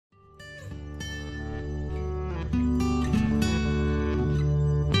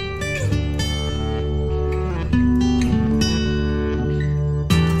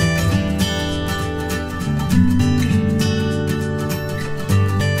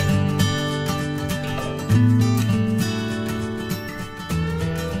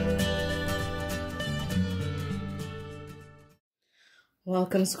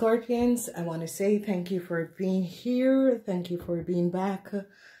Welcome, Scorpions. I want to say thank you for being here. Thank you for being back.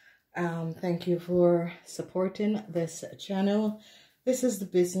 Thank you for supporting this channel. This is the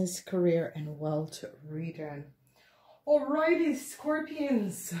business, career, and wealth reading. Alrighty,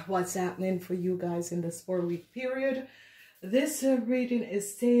 Scorpions, what's happening for you guys in this 4-week period? This reading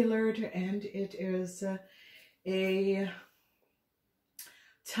is tailored, and it is a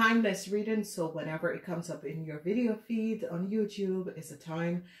timeless reading, so whenever it comes up in your video feed on YouTube is a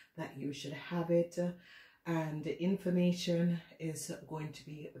time that you should have it, and the information is going to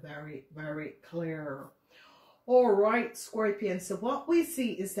be very, very clear. All right, Scorpion, so what we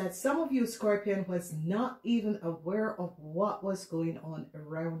see is that some of you, Scorpion, was not even aware of what was going on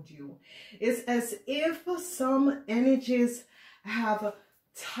around you. It's as if some energies have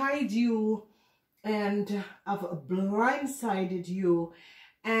tied you and have blindsided you,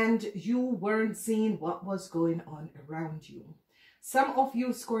 and you weren't seeing what was going on around you. Some of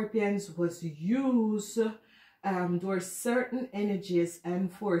you, Scorpions, was used, there were certain energies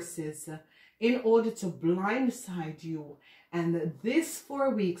and forces in order to blindside you, and this 4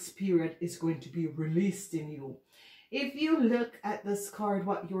 weeks period is going to be released in you. If you look at this card,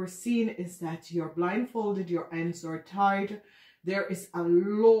 what you're seeing is that you're blindfolded, your hands are tied. There is a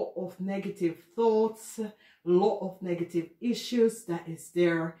lot of negative thoughts, a lot of negative issues that is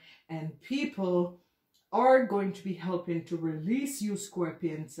there, and people are going to be helping to release you,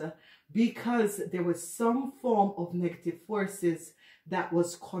 Scorpions, because there was some form of negative forces that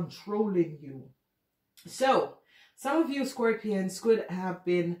was controlling you. So some of you, Scorpions, could have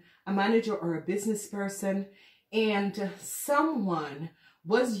been a manager or a business person, and someone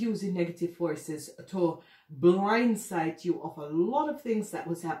was using negative forces to blindside you of a lot of things that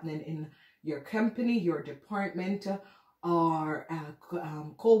was happening in your company, your department, or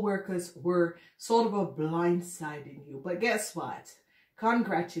co-workers were sort of a blindsiding you. But guess what?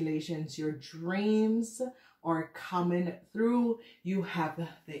 Congratulations, your dreams are coming through. You have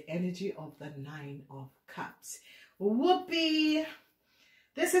the energy of the 9 of Cups. Whoopee!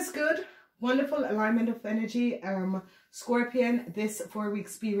 This is good. Wonderful alignment of energy. Scorpion, this 4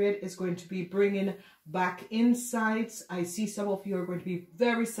 weeks period is going to be bringing back insights. I see some of you are going to be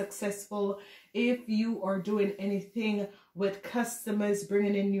very successful. If you are doing anything with customers,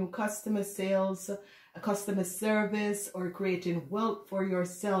 bringing in new customer sales, a customer service, or creating wealth for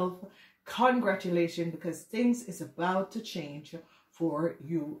yourself, congratulations, because things is about to change for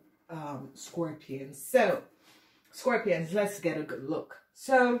you, Scorpions. So, Scorpions, let's get a good look.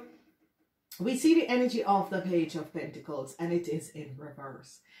 So, we see the energy of the Page of Pentacles, and it is in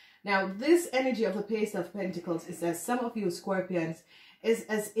reverse. Now, this energy of the Page of Pentacles is that some of you, Scorpions, is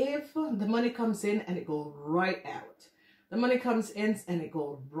as if the money comes in and it goes right out. The money comes in and it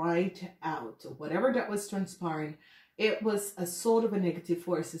goes right out. Whatever that was transpiring, it was a sort of a negative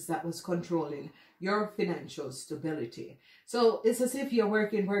forces that was controlling your financial stability. So it's as if you're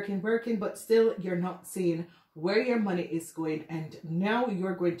working, but still you're not seeing where your money is going, and now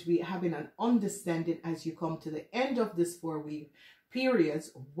you're going to be having an understanding as you come to the end of this 4-week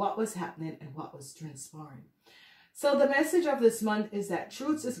periods what was happening and what was transpiring. So the message of this month is that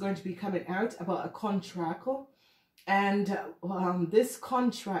truth is going to be coming out about a contract, and this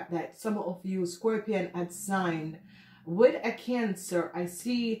contract that some of you, Scorpion, had signed with a Cancer, I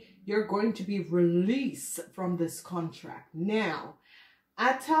see you're going to be released from this contract. Now,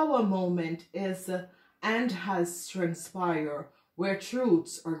 a Tower moment is and has transpired where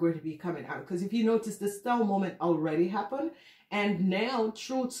truths are going to be coming out. Because if you notice, this Tower moment already happened, and now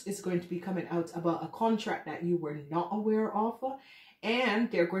truths is going to be coming out about a contract that you were not aware of, and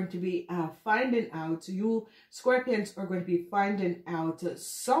they're going to be finding out, you Scorpions are going to be finding out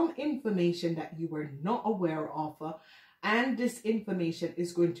some information that you were not aware of, and this information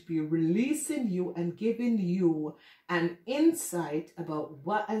is going to be releasing you and giving you an insight about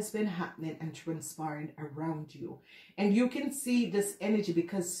what has been happening and transpiring around you. And you can see this energy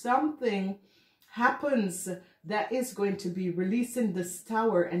because something happens that is going to be releasing this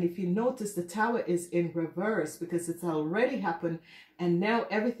Tower. And if you notice, the Tower is in reverse because it's already happened, and now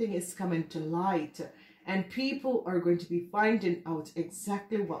everything is coming to light. And people are going to be finding out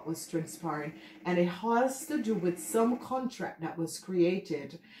exactly what was transpiring. And it has to do with some contract that was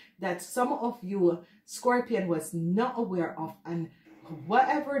created that some of you, Scorpion, was not aware of. And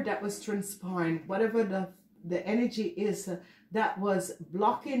whatever that was transpiring, whatever the energy is that was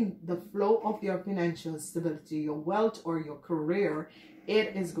blocking the flow of your financial stability, your wealth, or your career,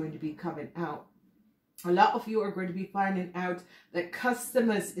 it is going to be coming out. A lot of you are going to be finding out that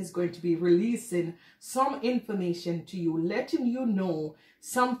customers is going to be releasing some information to you, letting you know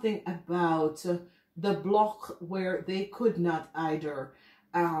something about the block where they could not either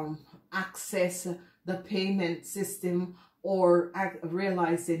access the payment system, or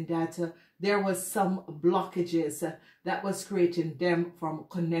realizing that there was some blockages that was creating them from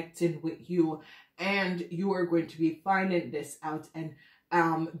connecting with you, and you are going to be finding this out, and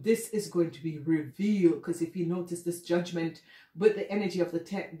this is going to be revealed, because if you notice this judgment with the energy of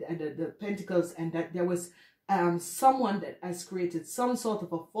the pentacles, and that there was someone that has created some sort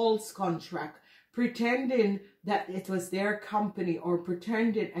of a false contract, pretending that it was their company, or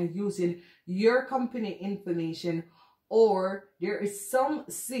pretending and using your company information, or there is some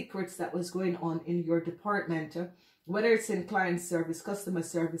secrets that was going on in your department, whether it's in client service, customer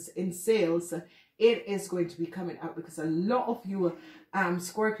service, in sales. It is going to be coming out, because a lot of you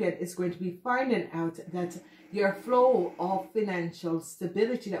Scorpion is going to be finding out that your flow of financial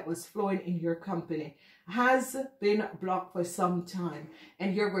stability that was flowing in your company has been blocked for some time,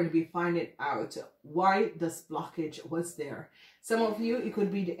 and you're going to be finding out why this blockage was there. Some of you, it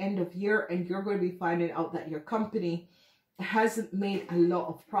could be the end of year, and you're going to be finding out that your company hasn't made a lot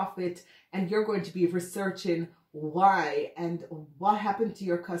of profit, and you're going to be researching why and what happened to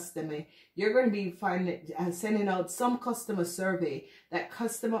your customer. You're going to be sending out some customer survey that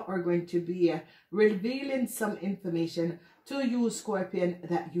customer are going to be revealing some information to you, Scorpion,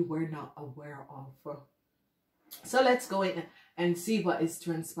 that you were not aware of. So let's go in and see what is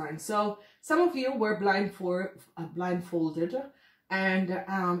transpiring. So some of you were blindfolded, and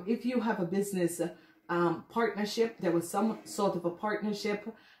if you have a business partnership, there was some sort of a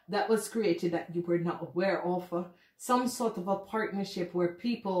partnership that was created that you were not aware of. Some sort of a partnership where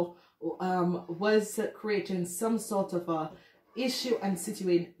people was creating some sort of a issue and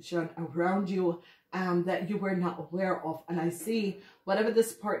situation around you that you were not aware of. And I see whatever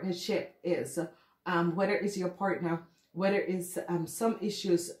this partnership is, whether it's your partner, whether it's some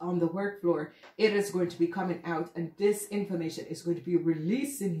issues on the work floor, it is going to be coming out, and this information is going to be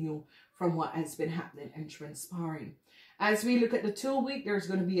releasing you from what has been happening and transpiring. As we look at the 2 week, there's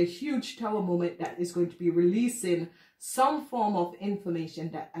going to be a huge tower moment that is going to be releasing some form of information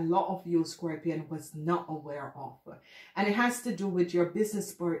that a lot of you, Scorpion, was not aware of. And it has to do with your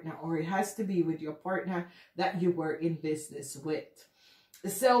business partner, or it has to be with your partner that you were in business with.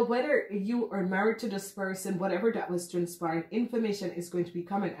 So whether you are married to this person, whatever that was transpiring, information is going to be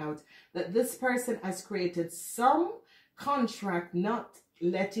coming out that this person has created some contract, not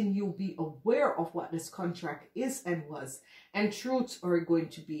letting you be aware of what this contract is and was, and truths are going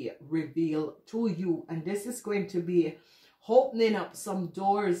to be revealed to you, and this is going to be opening up some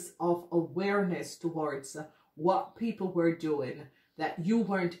doors of awareness towards what people were doing that you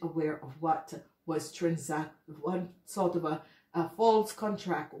weren't aware of, what was what sort of a false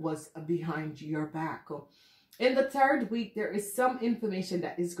contract was behind your back. In the 3rd week, there is some information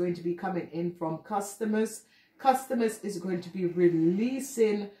that is going to be coming in from customers. Customers is going to be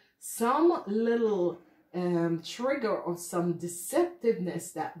releasing some little trigger of some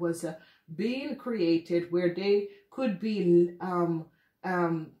deceptiveness that was being created, where they could be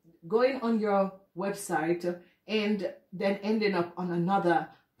going on your website and then ending up on another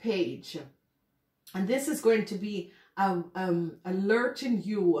page. And this is going to be alerting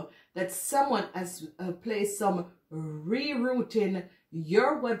you that someone has placed some rerouting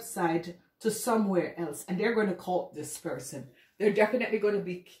your website to somewhere else, and they're going to call this person. They're definitely going to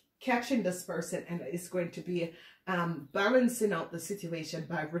be catching this person, and it's going to be balancing out the situation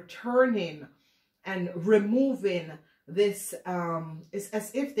by returning and removing this. It's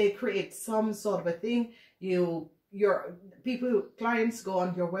as if they create some sort of a thing. Your clients go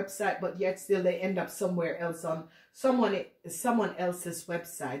on your website, but yet still they end up somewhere else on someone else's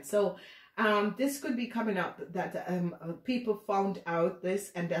website. So this could be coming out that people found out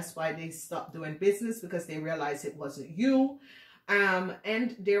this, and that's why they stopped doing business, because they realized it wasn't you.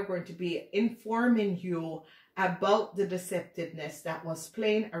 And they're going to be informing you about the deceptiveness that was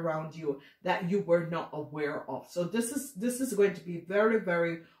playing around you that you were not aware of. So this is going to be very,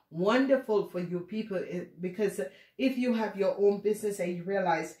 very wonderful for you people, because if you have your own business and you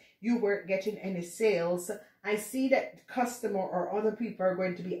realize you weren't getting any sales, I see that customer or other people are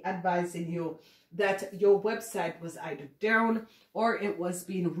going to be advising you that your website was either down or it was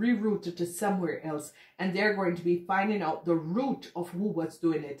being rerouted to somewhere else, and they're going to be finding out the root of who was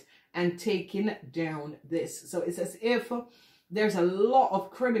doing it and taking down this. So it's as if there's a lot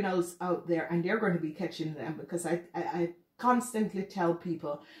of criminals out there, and they're going to be catching them, because I constantly tell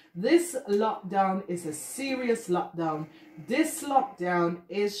people this lockdown is a serious lockdown. This lockdown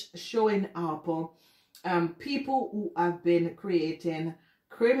is showing up people who have been creating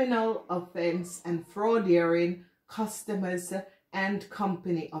criminal offense and frauding customers and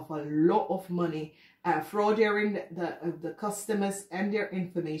company of a lot of money, frauding the customers and their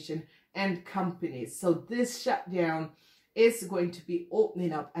information and companies. So this shutdown is going to be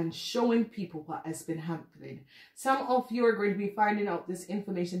opening up and showing people what has been happening. Some of you are going to be finding out this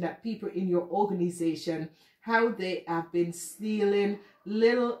information that people in your organization, how they have been stealing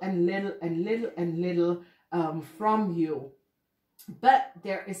little and little and little and little from you. But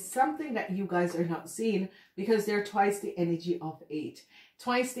there is something that you guys are not seeing, because they're twice the energy of 8.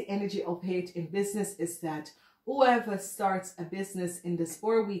 Twice the energy of 8 in business is that whoever starts a business in this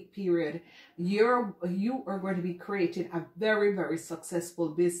 4-week period, you are going to be creating a very, very successful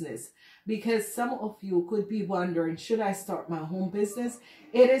business. Because some of you could be wondering, should I start my home business?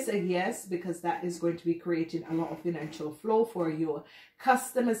 It is a yes, because that is going to be creating a lot of financial flow for you.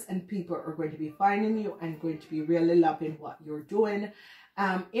 Customers and people are going to be finding you and going to be really loving what you're doing.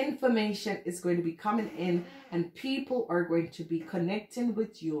 Information is going to be coming in, and people are going to be connecting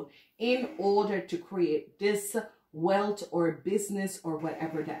with you in order to create this wealth or business or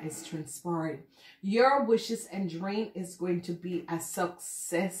whatever that is transpiring. Your wishes and dream is going to be a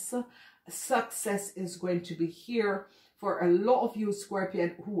success. Success is going to be here for a lot of you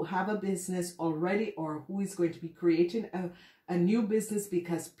Scorpion who have a business already, or who is going to be creating a new business,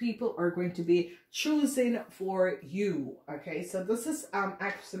 because people are going to be choosing for you. Okay, so this is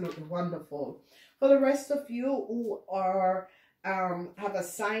absolutely wonderful. For the rest of you who are have a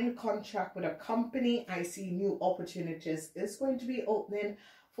signed contract with a company, I see new opportunities is going to be opening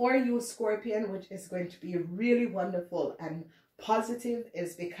for you Scorpion, which is going to be really wonderful and positive,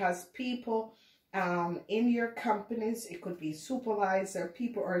 is because people in your companies, it could be supervisor,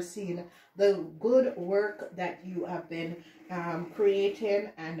 people are seeing the good work that you have been creating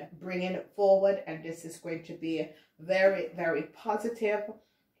and bringing forward, and this is going to be very, very positive.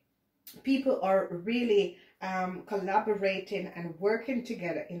 People are really collaborating and working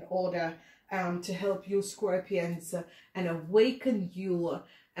together in order to help you Scorpions and awaken you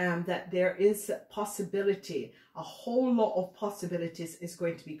that there is possibility. A whole lot of possibilities is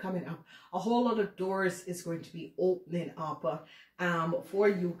going to be coming up. A whole lot of doors is going to be opening up for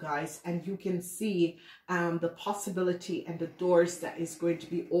you guys, and you can see the possibility and the doors that is going to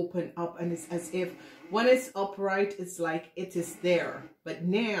be opened up, and it's as if when it's upright, it's like it is there, but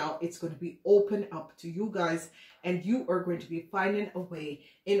now it's going to be open up to you guys, and you are going to be finding a way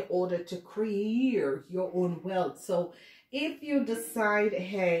in order to create your own wealth. So if you decide,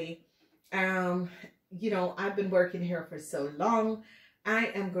 hey, you know, I've been working here for so long, I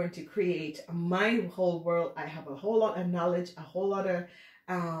am going to create my whole world. I have a whole lot of knowledge, a whole lot of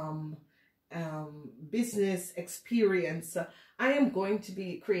business experience. I am going to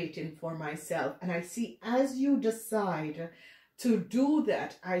be creating for myself. And I see as you decide to do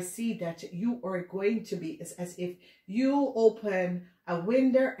that, I see that you are going to be, it's as if you open a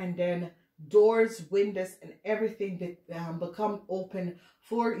window and then doors, windows, and everything that become open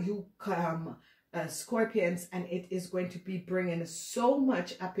for you Scorpions, and it is going to be bringing so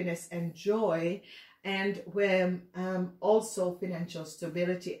much happiness and joy, and when also financial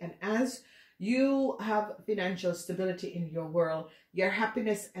stability. And as you have financial stability in your world, your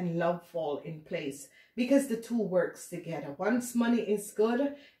happiness and love fall in place, because the two works together. Once money is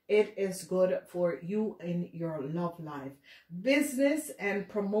good, it is good for you in your love life. Business and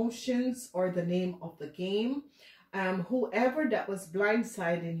promotions are the name of the game. Whoever that was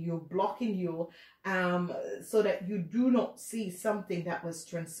blindsiding you, blocking you, so that you do not see something that was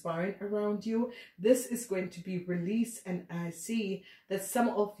transpiring around you, this is going to be released. And I see that some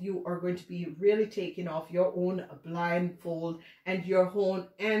of you are going to be really taking off your own blindfold and your own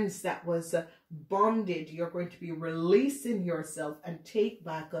ends that was bonded. You're going to be releasing yourself and take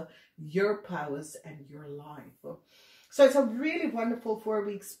back your powers and your life. So it's a really wonderful 4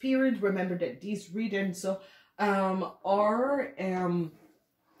 weeks period. Remember that these readings are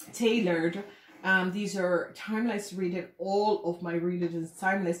tailored. These are timeless reading. All of my reading is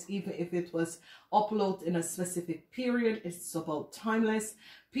timeless, even if it was uploaded in a specific period. It's about timeless.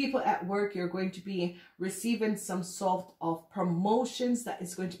 People at work, you're going to be receiving some sort of promotions that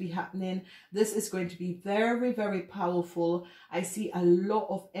is going to be happening. This is going to be very, very powerful. I see a lot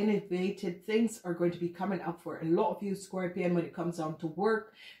of innovative things are going to be coming up for a lot of you Scorpion when it comes down to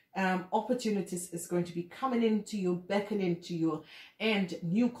work. Opportunities is going to be coming into you, beckoning to you, and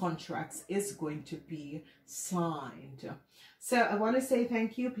new contracts is going to be signed. So I want to say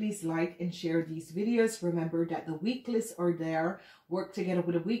thank you. Please like and share these videos. Remember that the week lists are there. Work together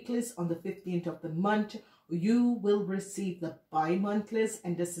with a week list. On the 15th of the month, you will receive the bi-month list,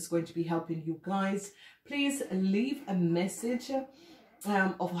 and this is going to be helping you guys. Please leave a message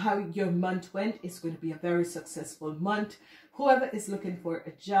of how your month went. It's going to be a very successful month. Whoever is looking for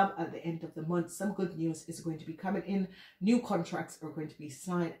a job at the end of the month, some good news is going to be coming in. New contracts are going to be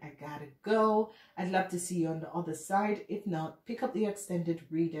signed. I gotta go. I'd love to see you on the other side. If not, pick up the extended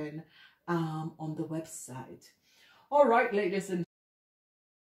reading on the website. All right, ladies and